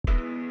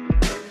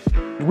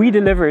We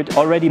delivered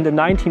already in the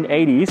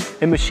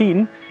 1980s a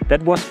machine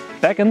that was,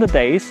 back in the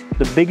days,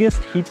 the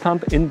biggest heat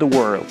pump in the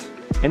world.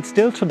 And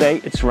still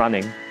today it's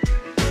running.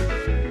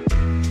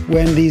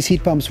 When these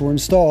heat pumps were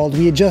installed,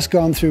 we had just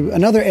gone through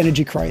another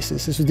energy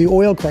crisis. This was the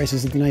oil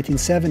crisis of the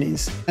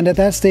 1970s. And at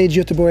that stage,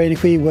 Göteborg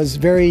Energi was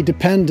very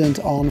dependent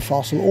on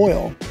fossil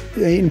oil.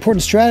 An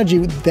important strategy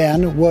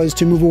then was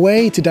to move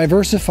away, to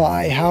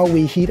diversify how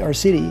we heat our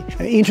city.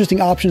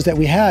 Interesting options that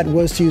we had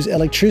was to use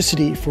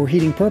electricity for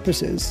heating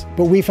purposes.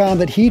 But we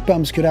found that heat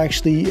pumps could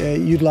actually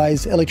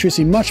utilize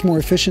electricity much more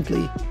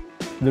efficiently.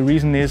 The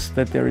reason is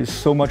that there is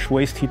so much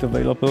waste heat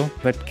available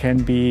that can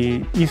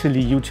be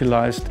easily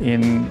utilized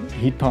in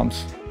heat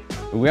pumps.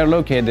 We are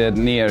located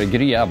near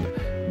Gryab,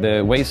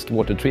 the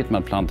wastewater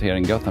treatment plant here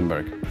in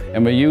Gothenburg,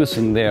 and we're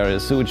using their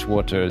sewage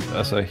water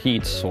as a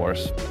heat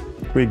source.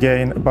 We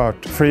gain about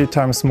 3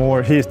 times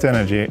more heat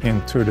energy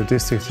into the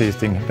district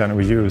heating than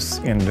we use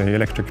in the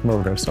electric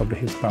motors of the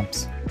heat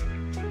pumps.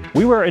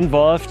 We were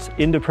involved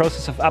in the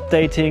process of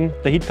updating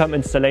the heat pump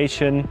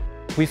installation.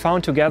 We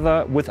found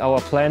together with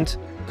our plant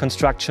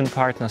construction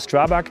partner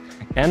Strabag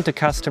and the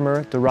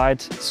customer the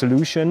right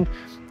solution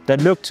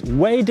that looked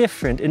way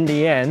different in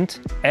the end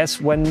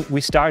as when we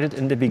started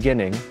in the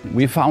beginning.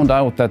 We found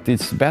out that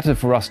it's better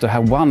for us to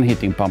have one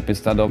heating pump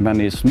instead of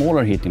many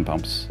smaller heating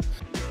pumps.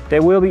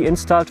 There will be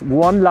installed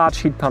one large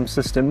heat pump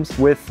system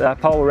with a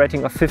power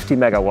rating of 50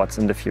 megawatts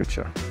in the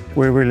future.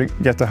 We will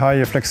get a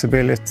higher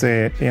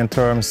flexibility in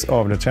terms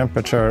of the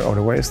temperature of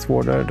the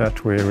wastewater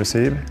that we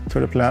receive to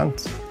the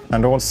plant,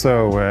 and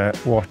also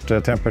what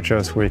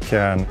temperatures we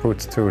can put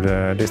to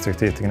the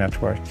district heating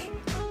network.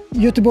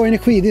 Göteborg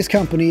Energi, this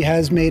company,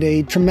 has made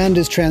a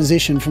tremendous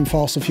transition from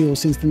fossil fuels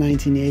since the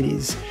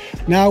 1980s.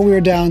 Now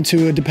we're down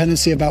to a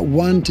dependency of about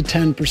 1 to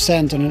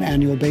 10% on an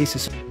annual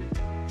basis.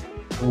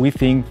 We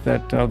think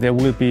that there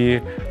will be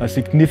a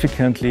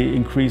significantly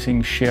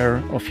increasing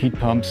share of heat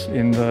pumps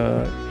in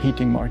the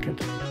heating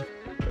market.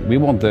 We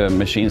want the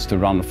machines to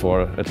run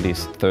for at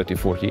least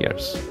 30-40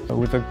 years.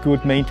 With a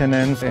good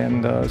maintenance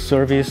and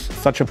service,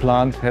 such a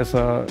plant has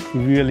a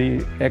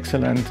really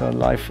excellent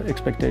life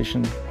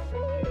expectation.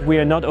 We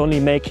are not only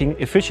making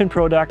efficient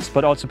products,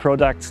 but also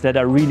products that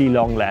are really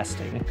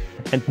long-lasting.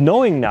 And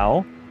knowing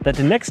now that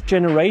the next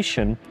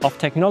generation of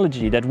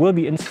technology that will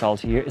be installed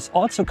here is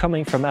also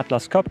coming from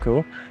Atlas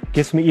Copco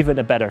gives me even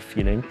a better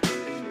feeling.